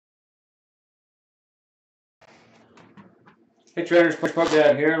Hey Traders, Push Puck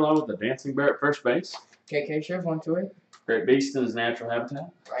Dad here, along with the Dancing Bear at first base. KK Chef 128. Great beast in his natural habitat.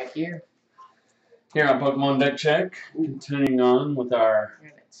 Right here. Here on Pokemon Deck Check, continuing on with our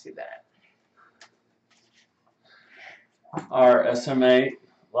Let's see that. Our SM8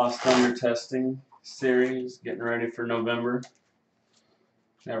 Lost Thunder testing series, getting ready for November.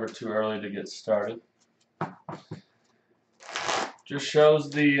 Never too early to get started. Just shows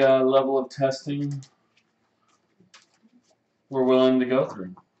the level of testing we're willing to go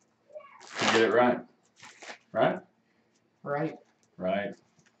through to get it right. Right? Right. Right.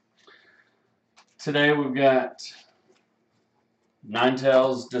 Today we've got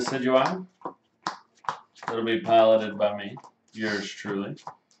Ninetales Decidueye. It'll be piloted by me, yours truly.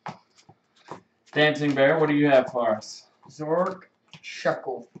 Dancing Bear, what do you have for us? Zoroark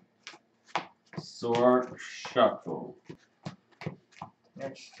Shuckle. Zoroark Shuckle.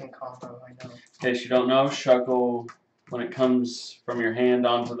 Interesting combo, I know. In case you don't know, Shuckle, when it comes from your hand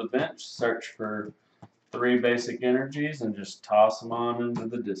onto the bench, search for 3 basic energies and just toss them on into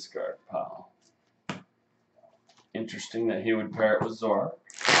the discard pile. Interesting that he would pair it with Zoroark.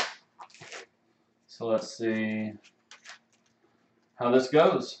 So let's see how this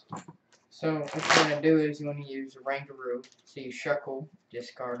goes. So what you want to do is you want to use Rangaroo. So you Shuckle,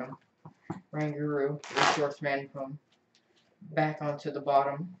 discard them. Rangaroo, resource man from back onto the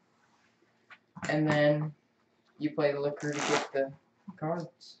bottom. And then you play the liquor to get the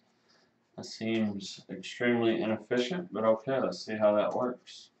cards. That seems extremely inefficient, but okay, let's see how that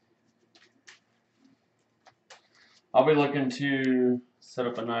works. I'll be looking to set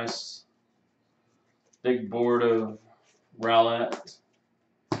up a nice big board of Rowlet,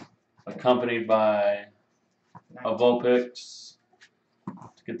 accompanied by a Vulpix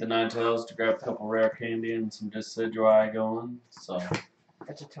to get the Ninetales to grab a couple rare candy and some Decidueye going. So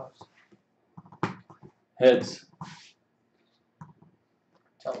That's a toss. heads.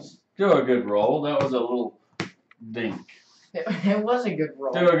 Toss. Do a good roll. That was a little dink. It was a good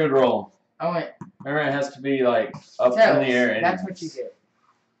roll. Do a good roll. I went. Remember, it has to be like up Tails. in the air. Anyways. That's what you get.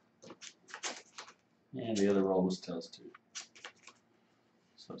 And the other roll was tails too.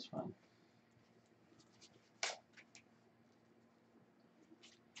 So it's fine.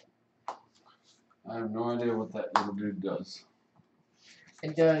 I have no idea what that little dude does.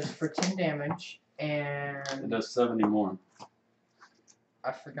 It does for 10 damage, It and does 70 more.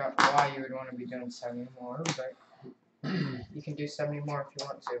 I forgot why you would want to be doing 70 more, but you can do 70 more if you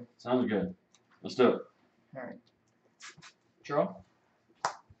want to. Sounds good. Let's do it. Alright. Draw.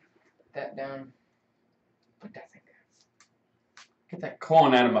 Put that down. Put that thing down. Get that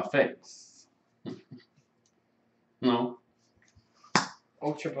coin out of my face. No.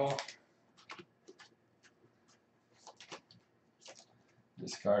 Ultra Ball.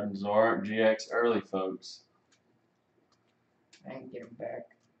 Discarding Zoroark GX early, folks. I can get him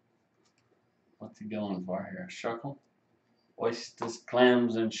back. What's he going for here? Shuckle? Oysters,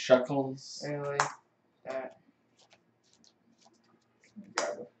 clams, and shuckles. Really? That.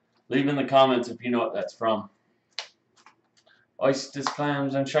 Grab it. Leave in the comments if you know what that's from. Oysters,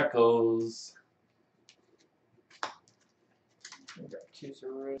 clams, and shuckles. We got 2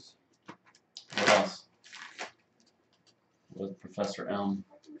 Zoroarks. What else? With Professor Elm.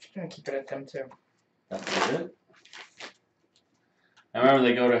 I'm just gonna keep it at them too. That's it. Now remember,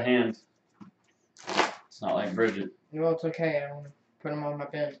 they go to hand. It's not like Bridget. Well, it's okay. I want to put them on my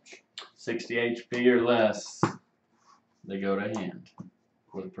bench. 60 HP or less, they go to hand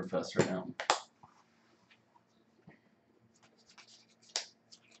with Professor Elm.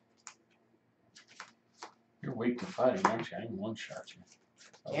 You're weak to fighting, aren't you? I can one-shot you.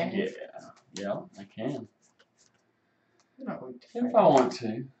 Oh, Can you? Yeah, I can. You're not weak to If fight. I want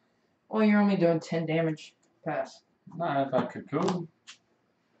to. Well, you're only doing 10 damage pass. Not if I could cool.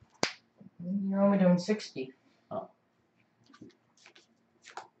 You're only doing 60. Oh.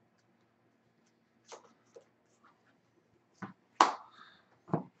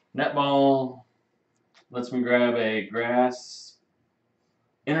 Netball lets me grab a grass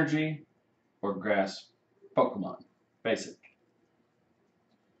energy or grass Pokemon, basic,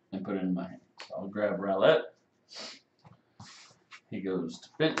 and put it in my hand. So I'll grab Rowlet. He goes to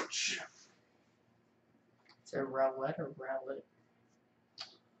bench. Is it Rowlet or Rowlet?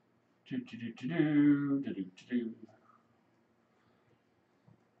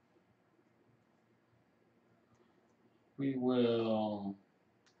 We will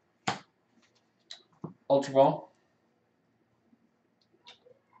Ultra Ball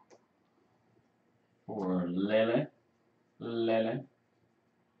for Lele.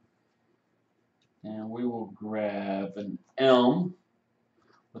 And we will grab an Elm.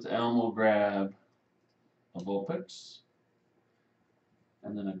 With Elm, we'll grab a Vulpix.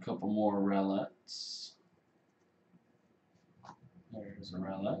 And then a couple more relics. There's a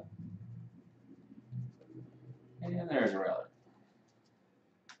relic. And there's a relic.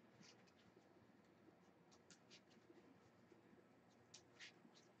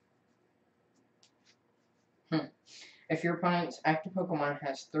 If your opponent's active Pokemon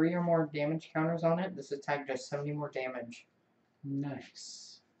has 3 or more damage counters on it, this attack does 70 more damage.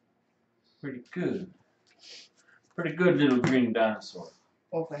 Nice. Pretty good. Pretty good little green dinosaur.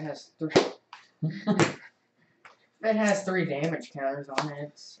 Well, if it has 3... if it has 3 damage counters on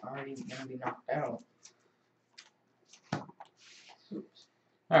it, it's already going to be knocked out.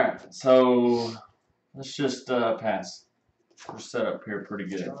 Alright, so let's just pass. We're set up here pretty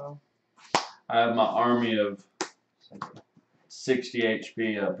good. I have my army of 60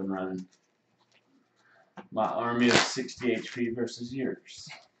 HP up and running. My army of 60 HP versus yours.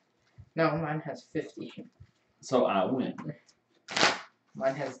 No, mine has 50. So I win.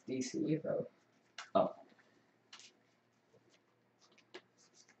 Mine has DC though. Oh.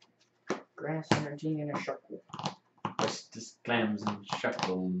 Grass energy and a shuckle. Just clams and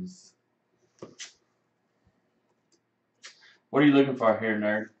shuckles. What are you looking for here,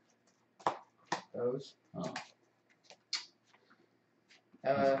 nerd? Those. Oh.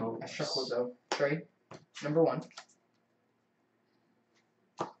 A shuckle though. Trade. Number 1.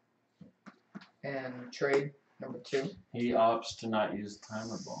 And trade number 2. He opts to not use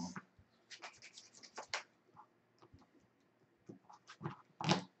timer ball.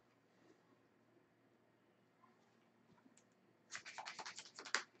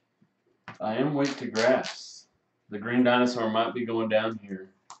 I am weak to grass. The green dinosaur might be going down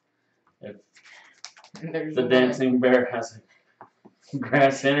here. If the dancing bear has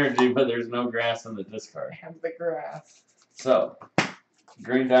grass energy, but there's no grass in the discard. I have the grass. So,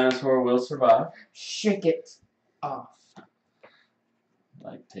 green dinosaur will survive. Shake it off.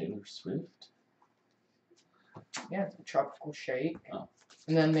 Like Taylor Swift. Yeah, it's a tropical shake. Oh.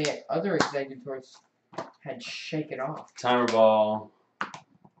 And then the other Exeggutors had shake it off. Timer ball.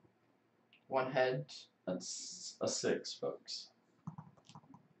 1 head. That's a 6, folks.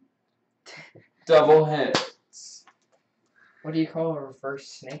 Double heads. What do you call a reverse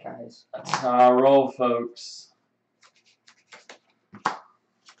snake eyes? That's how I roll, folks.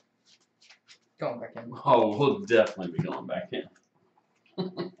 Going back in. Oh, we'll definitely be going back in.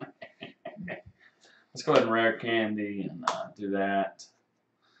 Let's go ahead and rare candy and do that.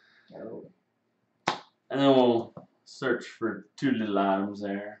 Oh. And then we'll search for 2 little items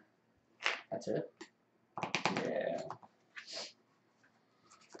there. That's it? Yeah.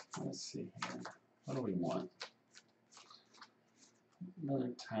 Let's see here. What do we want?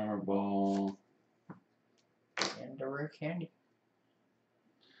 Another timer ball. And a rare candy.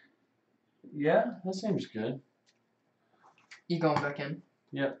 Yeah, that seems good. You going back in?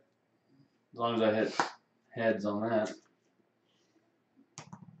 Yep. As long as I hit heads on that.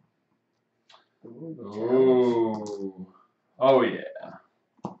 Ooh. Oh, yeah.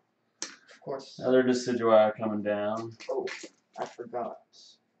 Of course. Another Decidueye coming down. Oh, I forgot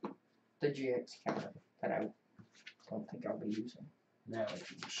the GX counter that I don't think I'll be using. Now we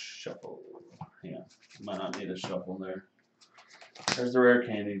can shuffle. Yeah, might not need a shuffle there. There's the rare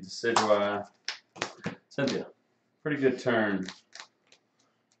candy, Decidueye. Cynthia, pretty good turn.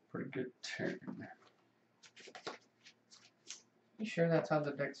 Pretty good turn. You sure that's how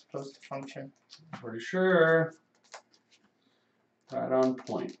the deck's supposed to function? Pretty sure. Right on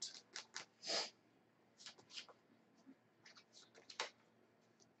point.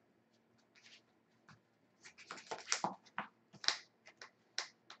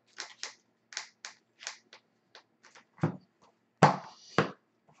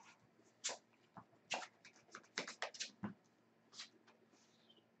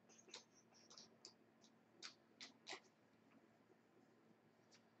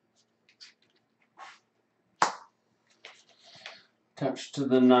 Touch to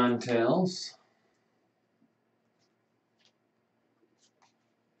the Ninetales.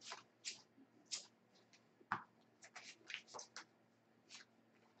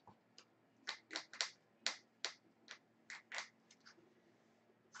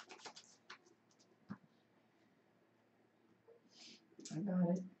 I got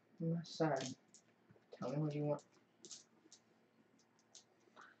it on my side. Tell me what you want.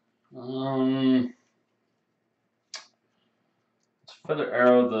 Feather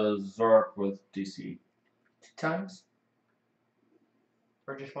Arrow the Zoroark with DC. 2 times?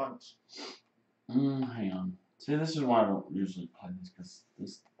 Or just once? Hang on. See, this is why I don't usually play this, because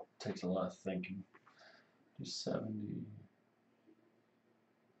this takes a lot of thinking. Do 70,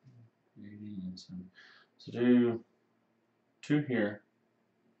 80, and 70. So do 2 here,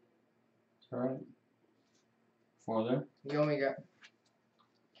 Alright. 4 there. You only got.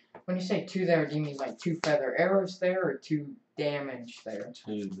 When you say 2 there, do you mean like 2 feather arrows there or 2 damage there?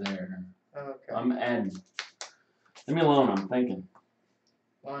 2 there. Okay. I'm adding. Leave me alone, I'm thinking.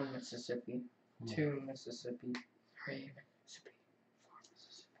 1 Mississippi. 2 Mississippi. 3 Mississippi. 4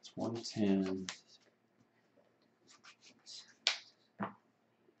 Mississippi. It's 110.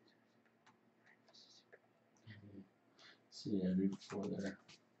 See, I do 4 there.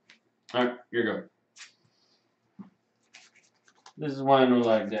 Alright, here you go. This is why I don't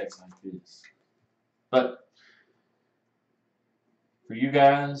like decks like this. But for you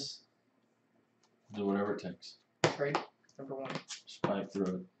guys, do whatever it takes. Trade. Number 1. Just fight through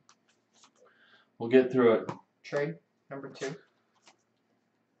it. We'll get through it. Trade. Number 2.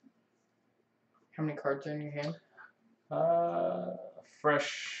 How many cards are in your hand?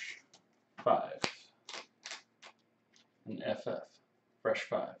 Fresh 5. An FF. Fresh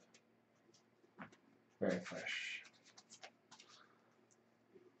 5. Very fresh.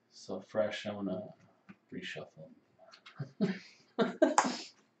 So fresh, I'm gonna reshuffle.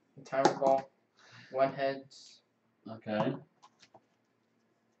 Timer ball. 1 heads. Okay.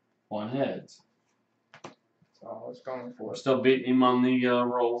 1 heads. That's all I was going for. We're still beating him on the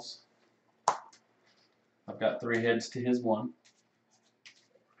rolls. I've got 3 heads to his 1.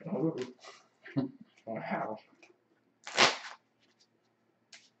 Ooh. Wow.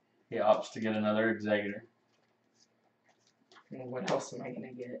 He opts to get another Exeggutor. Well, what else am I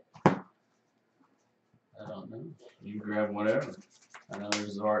gonna get? I don't know. You can grab whatever. I know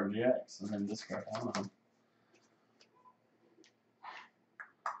there's Zoroark GX, and then this card. I don't know.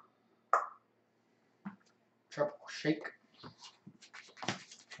 Tropical Shake.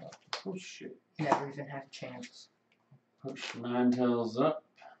 Oh shit. Never even had a chance. Push Ninetales up.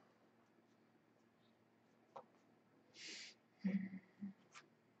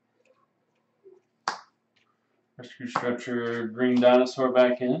 Rescue Structure, Green Dinosaur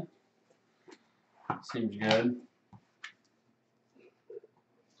back in. Seems good.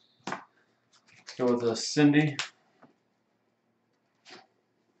 Let's go with a Cindy.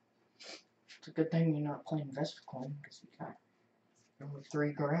 It's a good thing you're not playing Vesticoin because you got only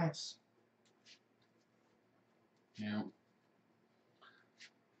 3 grass. Yeah.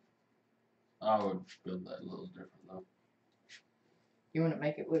 I would build that a little different though. You want to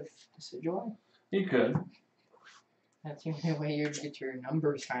make it with Decidueye? You could. That's the only way you'd get your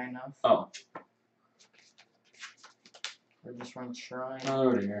numbers high enough. Oh. Or just run Shrine.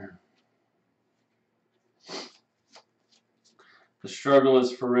 Oh dear. The struggle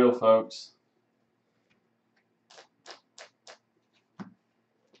is for real, folks.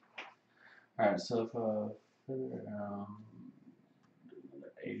 Alright, so if feather arrow,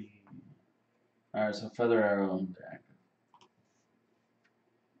 another 80. Alright, so feather arrow and active.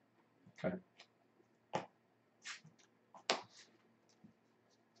 Okay.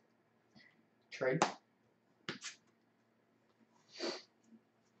 Trade.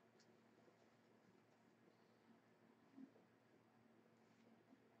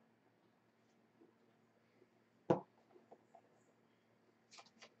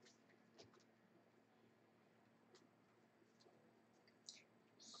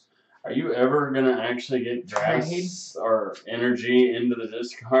 Are you ever gonna actually get grass or energy into the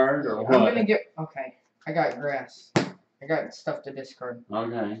discard or what? I'm gonna get. Okay, I got grass. I got stuff to discard.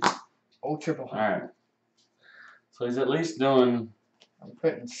 Okay. Oh, triple. Alright. So he's at least doing I'm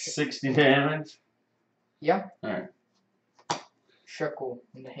putting 60 damage? Yeah. Alright. Shuckle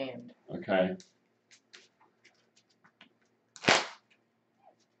in the hand. Okay.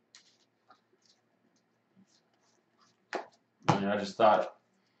 I just thought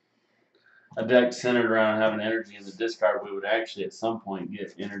a deck centered around having energy in the discard, we would actually at some point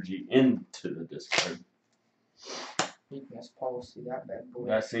get energy into the discard. Weakness policy, that bad boy.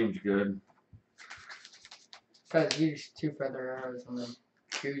 That seems good. Because use 2 feather arrows and then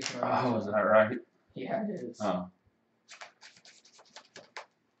choose one. Oh, is that right? Yeah, it is. Oh.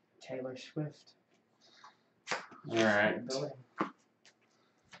 Taylor Swift. Alright. Building.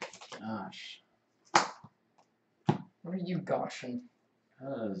 Gosh. What are you goshing?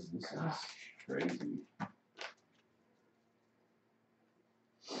 This is crazy.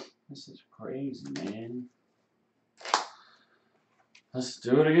 This is crazy, man. Let's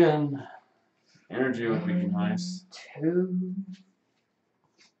do it again. Energy would be nice. 2,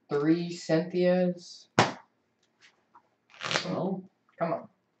 3 Cynthias. Well, Come on.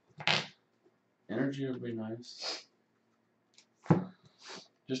 energy would be nice.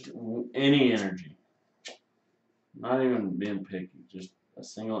 Just any energy. Not even being picky. Just a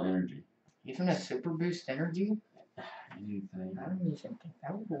single energy. Even a super boost energy? anything. I don't even think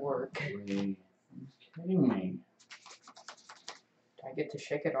that would work. Are you kidding me? Do I get to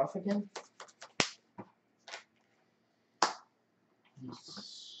shake it off again?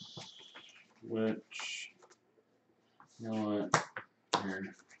 Which, you know what?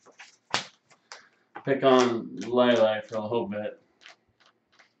 Here. Pick on Lele for a little bit.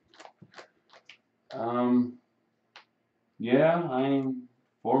 Yeah, I mean,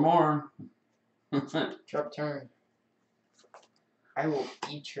 4 more. Drop turn. I will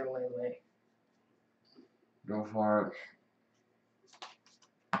eat your Lele. Go for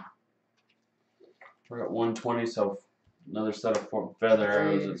it. We're at 120, so another set of 4 feather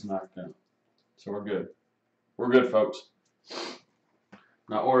arrows is knocked out. So we're good. We're good, folks.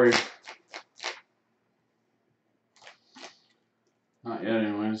 Not worried. Not yet,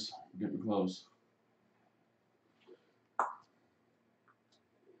 anyways. Getting close.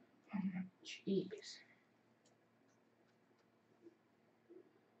 Jeez.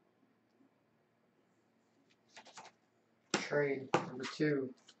 Trade number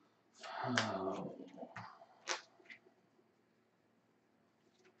 2. Oh.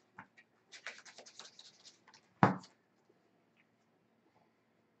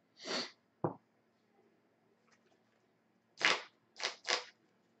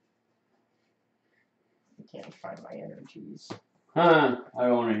 I can't find my energies. Huh, I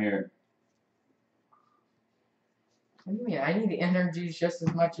don't want to hear it. What do you mean? I need the energies just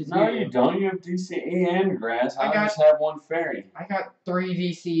as much as No, you you do. don't. You have DCE and grass. I I got- just have 1 fairy. I got 3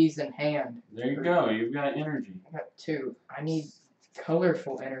 DCs in hand. There you go. You've got energy. I got 2. I need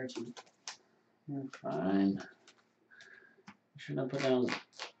colorful energy. You're fine. You should have put down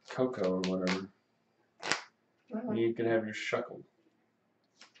cocoa or whatever. I You could have your shuckle.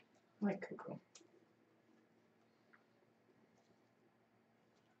 like cocoa.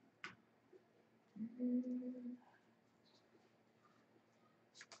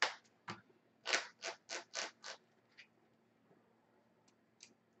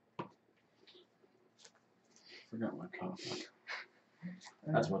 Forgot my coffee.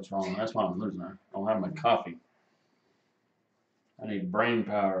 That's what's wrong. That's why I'm losing. I don't have my coffee. I need brain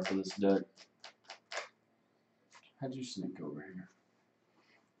power for this deck. How'd you sneak over here?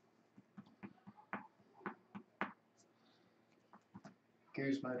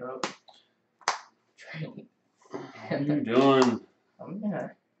 Goose mode up. Trade. What are you doing? I'm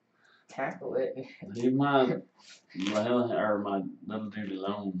gonna tackle it. Leave my my little dude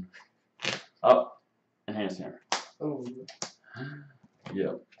alone. Up. Enhance hammer. Ooh.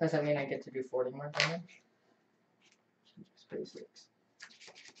 Yep. Does that mean I get to do 40 more damage? Just basics.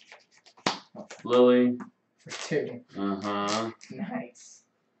 Lily. For 2. Uh-huh. Nice.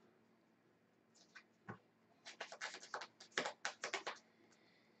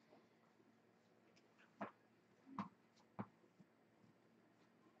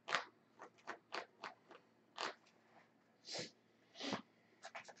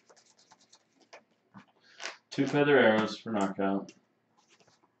 Two feather arrows for knockout.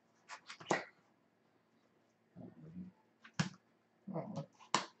 Oh,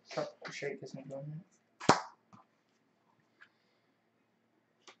 tropical shake isn't doing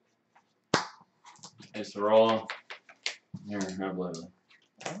that. Hey, Zoroark. Here, have Lele.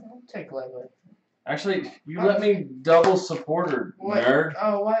 I'll take Lele. Actually, you let me double supporter, What? nerd.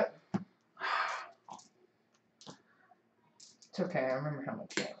 Oh, what? It's okay, I remember how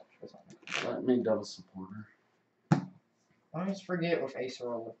much damage was on it. Let me double supporter. I always forget with Ace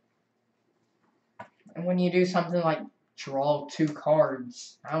Roller. And when you do something like draw 2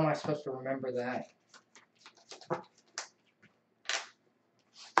 cards, how am I supposed to remember that?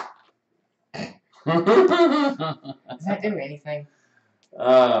 Does that do anything?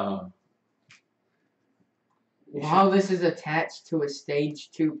 While this is attached to a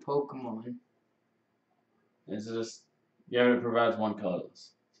stage 2 Pokemon. Is it just, yeah, it provides 1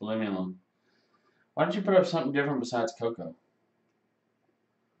 colorless. So leave me alone. Why don't you put up something different besides Cocoa?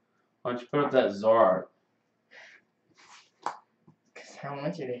 Why don't you put up that Zoroark? Because I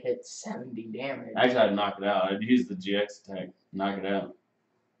want you to hit 70 damage. Actually, I'd knock it out. I'd use the GX attack. Knock it out.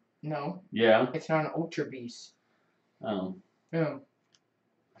 No, Yeah? it's not an Ultra Beast. Oh. No.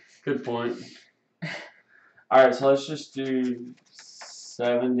 Good point. Alright, so let's just do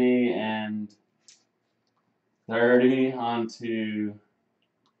 70 and 30 onto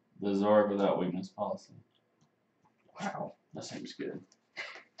the Zoroark without weakness policy. Wow. That seems good.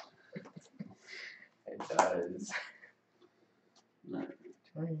 It does. Right.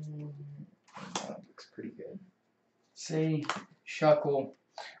 That looks pretty good. See, Shuckle.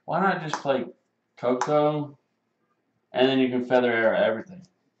 why not just play Cocoa, and then you can feather arrow everything.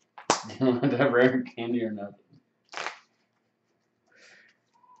 You don't have to have rare candy or nothing.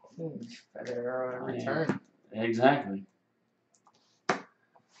 Feather arrow every turn. Exactly.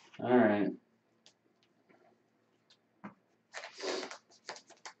 Alright.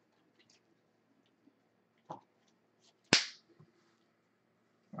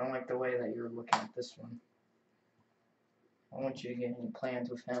 I don't like the way that you're looking at this one. I don't want you to get any plans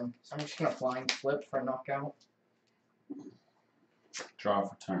with him. So I'm just gonna flying flip for a knockout. Draw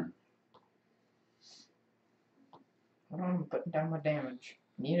for turn. Hold on, I'm putting down my damage.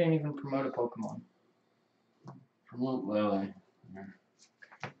 You didn't even promote a Pokemon. Promote Lily.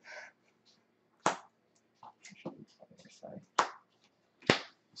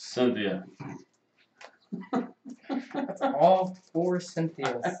 Cynthia. That's all 4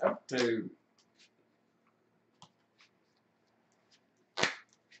 Cynthias. I have to.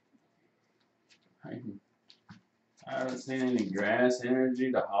 I haven't seen any grass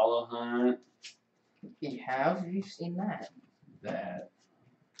energy to hollow hunt. You have? You've seen that. That.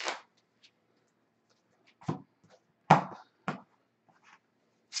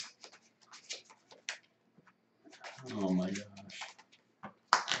 Oh my gosh.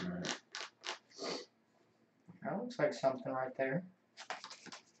 Alright. That looks like something right there.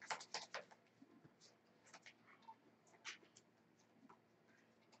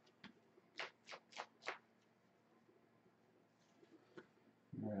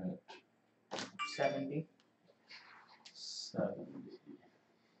 Alright. 70. 70.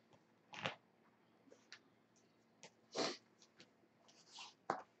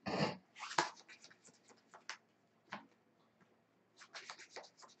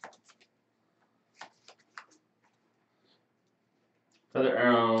 Feather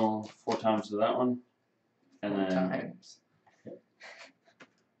arrow 4 times to that one. And 4 then times.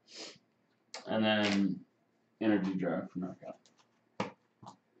 and then energy drive for knockout.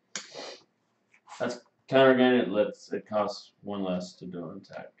 That's counter gain, it costs 1 less to do an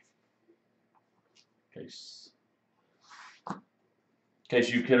attack. In case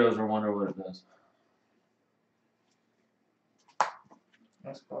you kiddos are wondering what it does.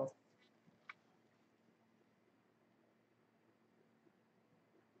 Let's go.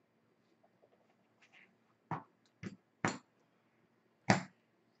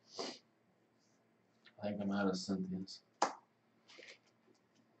 I think I'm out of Cynthians.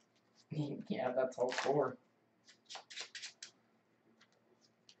 Yeah, that's all 4.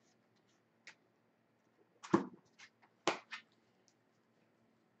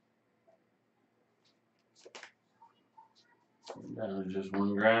 That was just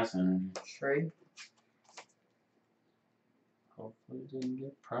 1 grass energy. Trade. Hopefully it didn't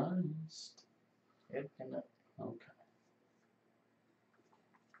get priced. Good, isn't it? Okay.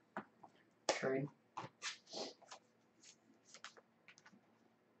 Trade.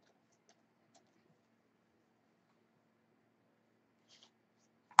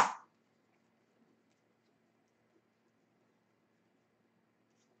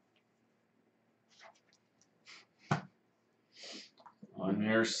 On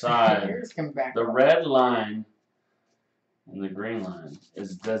your side, Yours come back the up. red line and the green line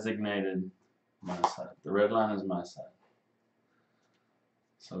is designated my side. The red line is my side.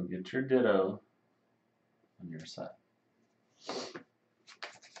 So get your ditto on your side.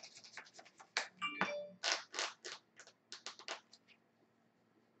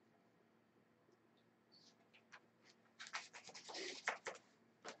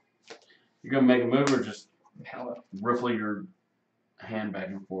 You're gonna make a move or just riffle your hand back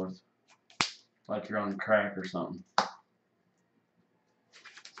and forth like you're on crack or something.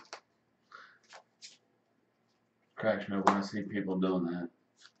 Cracks me up when I see people doing that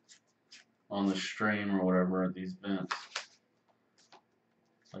on the stream or whatever at these events.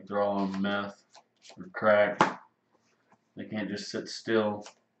 It's like they're all on meth or crack. They can't just sit still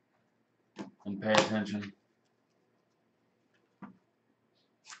and pay attention.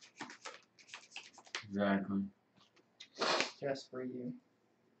 Exactly. Just for you.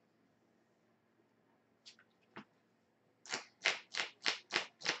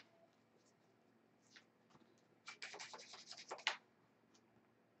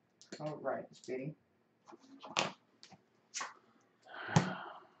 Alright, Speedy.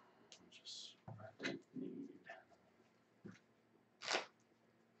 Just what I didn't need.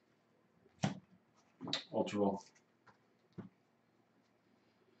 Ultra Ball.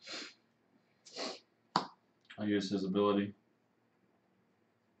 I use his ability.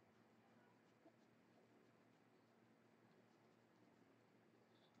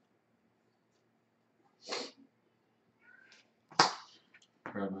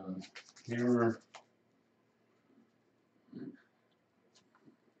 Grab a mirror.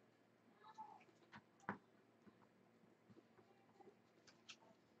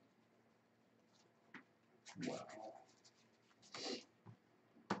 Wow.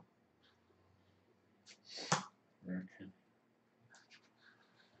 Okay.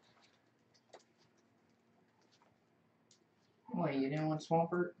 What, you didn't want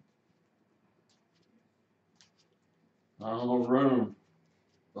Swampert? No room.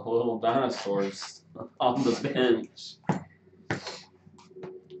 The little dinosaurs on the bench.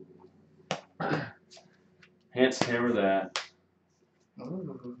 Hands hammer that.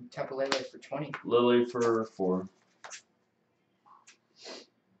 Ooh, Tapu Lele for 20. Lily for 4.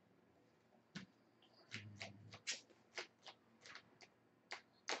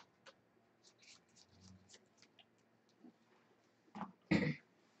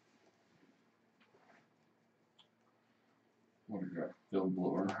 What do you got? Field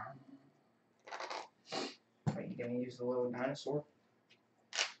blower. Are you gonna use the little dinosaur?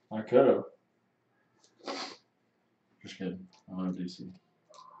 I could have. Just kidding. I don't have DC.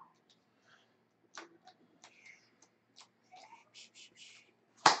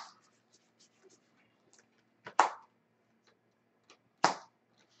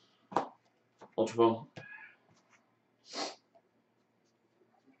 Ultra Ball.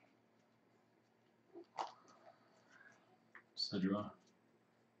 Decidueye.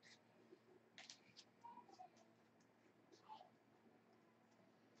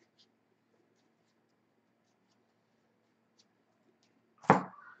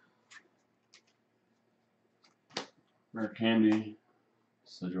 Rare Candy.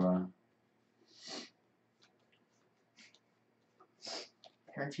 Decidueye.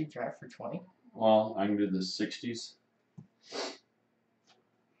 Energy Drive for 20. Well, I can do the 60s.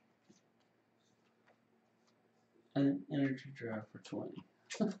 An energy drive for 20.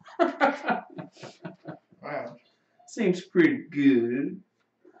 Wow. Seems pretty good.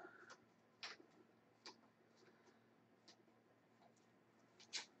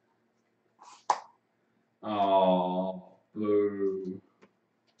 Oh, boo.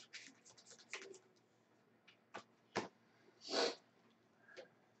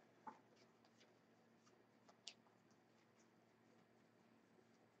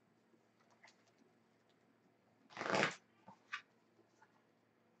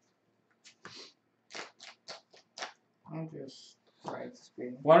 I'll just ride the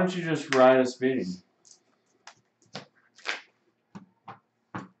speed. Why don't you just ride a speeding?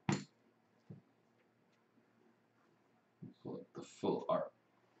 Pull up the full art.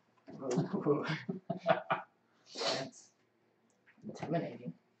 Ooh. That's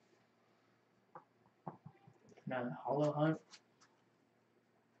intimidating. Another Hollow Hunt.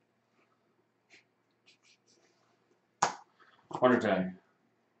 Wonder Tag.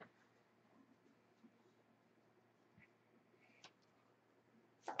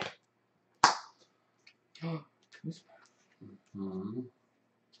 Mm-hmm.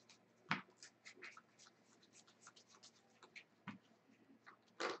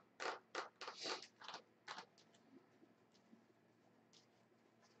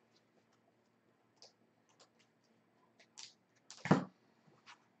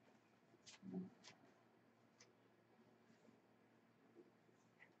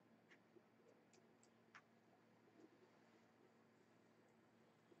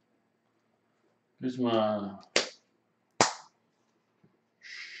 Here's my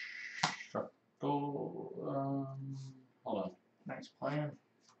shuttle. Hold on. Nice plan.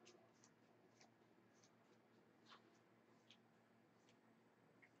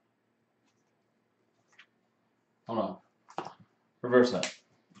 Hold on. Reverse that.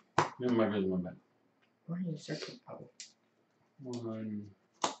 Give me my Guzma back. Where are you searching? Oh. 1,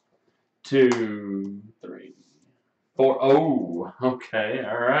 2, 3, 4. Oh, okay,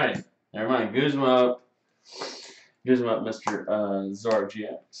 all right. Never mind. Guzma up. Guzma up, Mr. Zoroark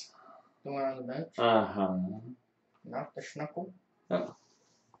GX. The one on the bench? Uh-huh. Not the Schnuckle? Yep.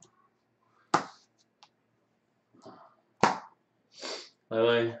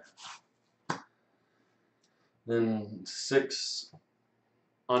 Lele. Then 6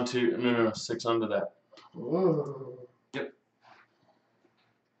 onto, no, 6 onto that. Ooh. Yep.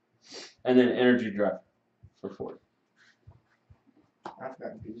 And then energy drive for 4. I've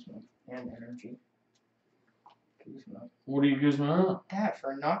got Guzma and Energy. Guzma. What do you Guzma up? That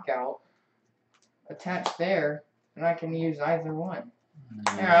for knockout. Attached there, and I can use either one.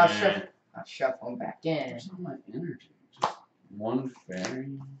 Yeah, I'll shuffle them back in. Where's all my energy? Just one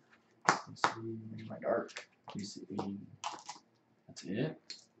fairy. There's my dark. DCE. That's it?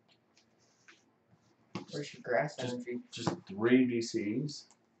 Where's your grass energy? Just 3 DCs?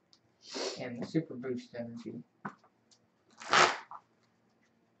 And the super boost energy.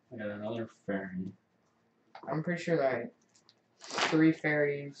 I got another fairy. I'm pretty sure that 3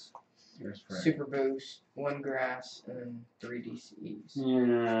 fairies There's Frank. Super Boost, 1 Grass, and then 3 DCEs.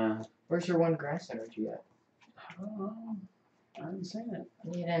 Yeah. Where's your 1 Grass energy at? I don't know. I haven't seen it.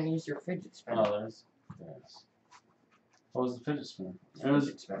 You didn't use your fidget spinner. Oh, there's. Yes. What was the fidget spinner? It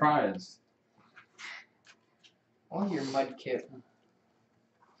was prized. Oh, your mud kit.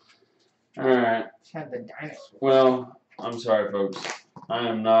 Alright. Just had the dinosaur. Well, I'm sorry, folks. I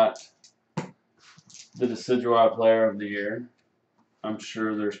am not the Decidueye player of the year. I'm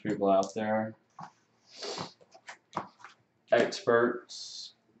sure there's people out there.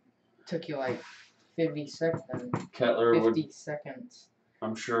 Experts. Took you like 50 seconds. Kettler 50 would. seconds.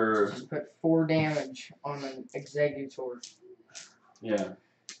 I'm sure. Just put 4 damage on an Exeggutor. Yeah.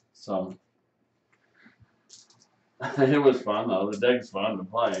 So. It was fun though. The deck's fun to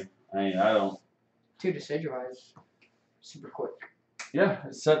play. I mean, I don't. 2 Decidueyes. Super quick. Yeah,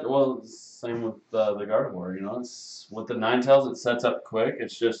 it's set. Well, same with the Gardevoir. You know, it's with the Ninetales. It sets up quick.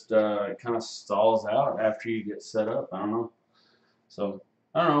 It's just it kind of stalls out after you get set up. I don't know. So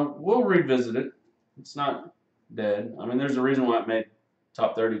I don't know. We'll revisit it. It's not dead. I mean, there's a reason why it made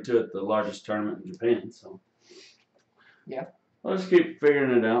top 32 at the largest tournament in Japan. So yeah, we'll just keep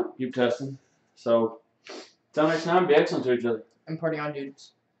figuring it out. Keep testing. So until next time, be excellent to each other. And party on,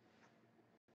 dudes.